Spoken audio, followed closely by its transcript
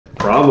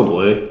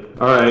Probably.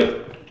 Alright.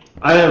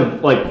 I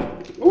have, like...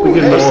 Ooh, we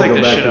can let's all take go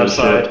this back shit to the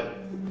outside. ship.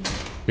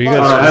 You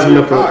Alright, I guys, have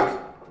enough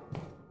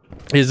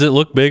for... does it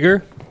look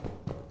bigger?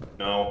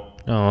 No.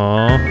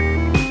 Aww.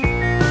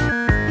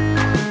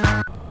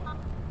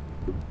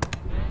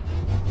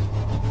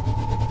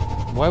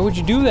 Why would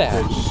you do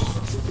that?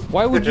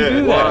 Why would you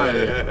do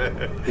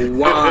that?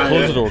 Why?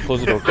 Close the door, close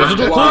the door, close the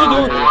door, close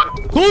the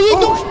door! Close the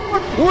door!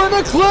 We're in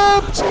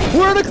eclipse!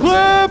 We're in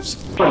eclipse!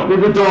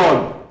 There's a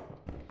dog!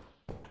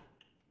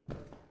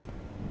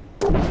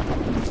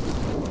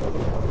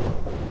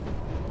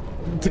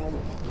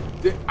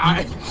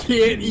 I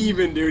can't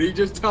even, dude. He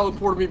just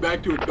teleported me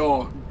back to a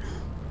dog.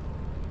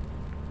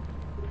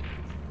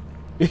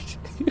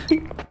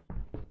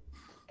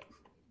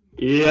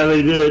 Yeah,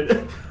 they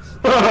did.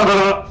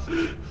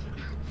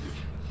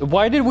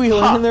 Why did we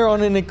land there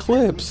on an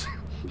eclipse?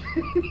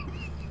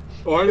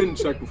 Oh, I didn't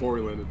check before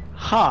we landed.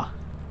 Huh.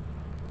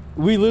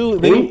 We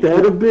literally... Ain't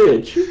that a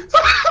bitch?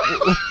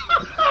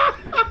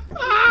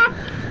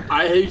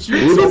 I hate you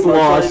We so just much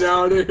right lost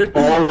now, dude.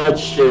 all that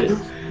shit.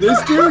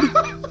 This dude?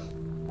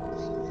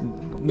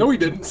 No, he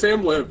didn't.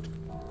 Sam lived.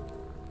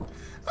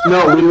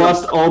 No, we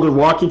lost all the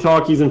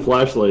walkie-talkies and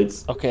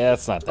flashlights. Okay,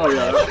 that's not that Oh,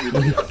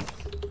 yeah.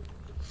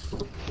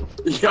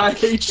 Yeah, I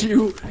hate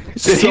you Did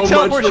so he much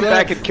teleport for you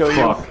that. back and kill you?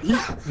 Fuck.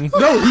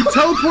 No, he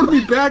teleported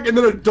me back, and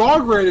then a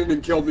dog ran in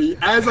and killed me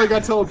as I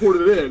got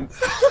teleported in.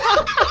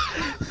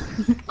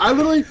 I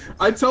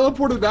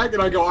teleported back,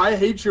 and I go, I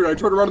hate you, and I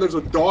turn around, and there's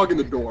a dog in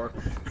the door.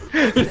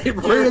 And it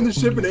ran in the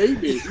ship and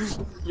ate me.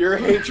 Your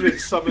hatred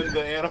summoned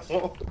the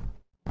animal.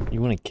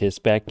 You want a kiss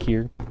back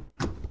here?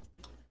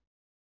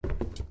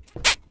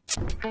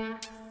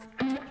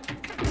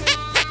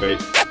 Wait.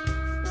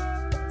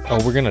 Oh,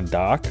 we're gonna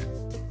dock?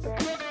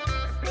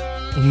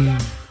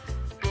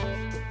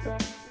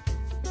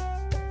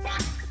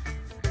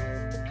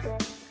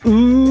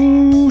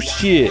 Ooh,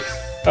 shit.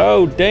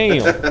 Oh,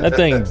 damn. That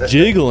thing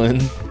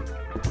jiggling.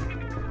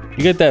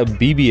 You got that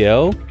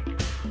BBL?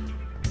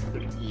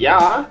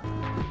 Yeah.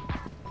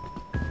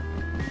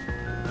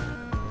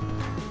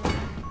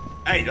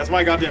 Hey, that's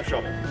my goddamn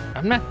shovel.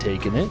 I'm not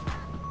taking it.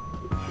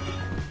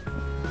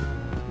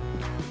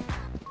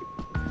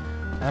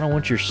 I don't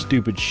want your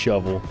stupid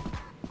shovel.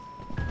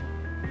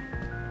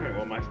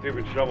 Well, my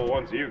stupid shovel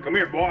wants you. Come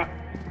here, boy.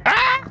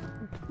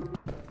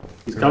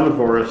 He's coming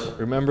for us.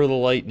 Remember the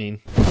lightning.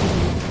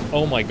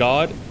 Oh my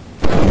god.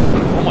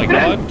 Oh my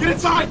god. Get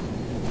inside!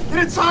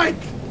 Get inside!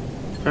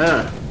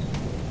 Huh.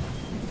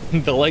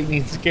 The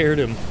lightning scared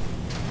him.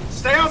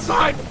 Stay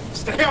outside!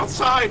 Stay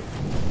outside!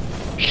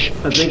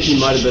 I think he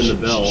might have been the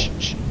bell.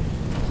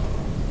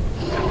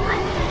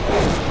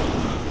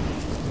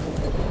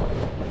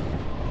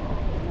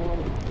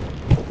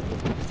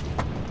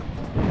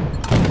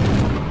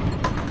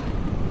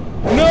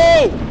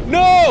 No!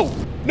 No!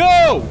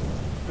 No!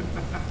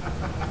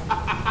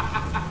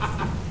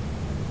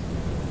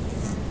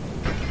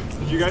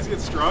 Did you guys get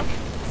struck?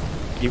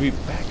 Give me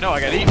back. No,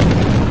 I got eaten.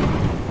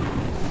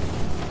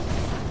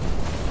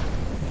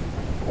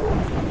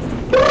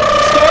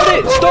 Start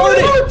it! Start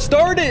it!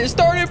 Start it!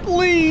 Start it,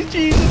 please!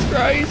 Jesus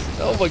Christ!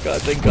 Oh my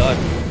god, thank god.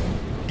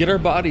 Get our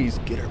bodies.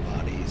 Get our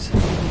bodies.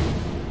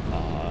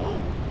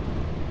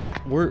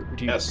 Where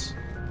do you... Yes.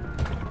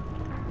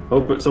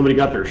 Hope somebody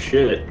got their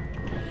shit.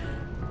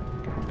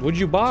 What'd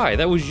you buy?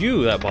 That was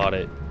you that bought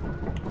it.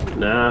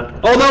 Nah.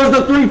 Oh, that was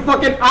the three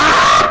fucking...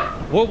 Ah!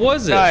 What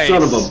was it? Nice.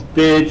 Son of a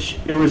bitch.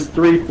 It was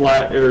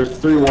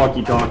three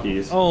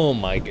walkie-talkies. Oh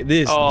my god,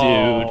 this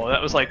Oh,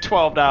 that was like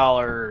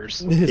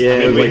 $12. dude. Yeah,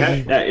 it was, Wait,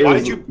 like, it why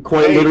was did you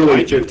quite pay- literally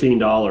why'd you-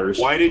 $15.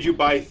 Why did you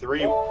buy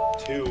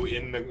two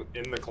in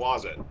the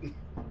closet?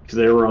 Because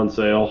they were on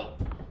sale.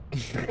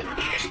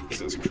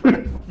 Jesus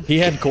Christ. He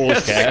had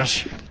Cole's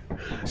cash.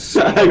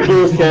 I had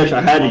closed cash,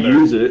 I had to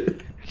use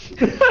it.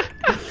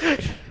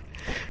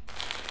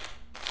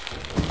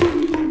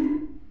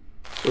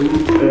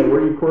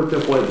 Where you corked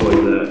up white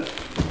boys at?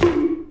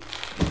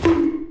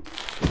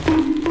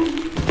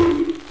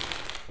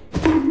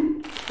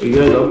 Are you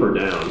guys up or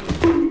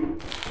down?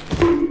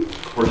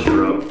 Of course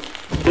you're up.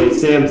 Hey,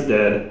 Sam's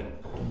dead.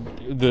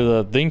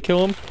 The thing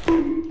kill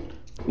him?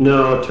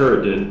 No,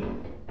 turret did.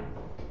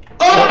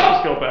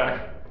 Let's go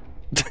back.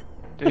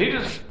 Did he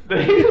just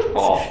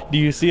fall? Do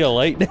you see a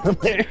light down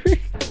there?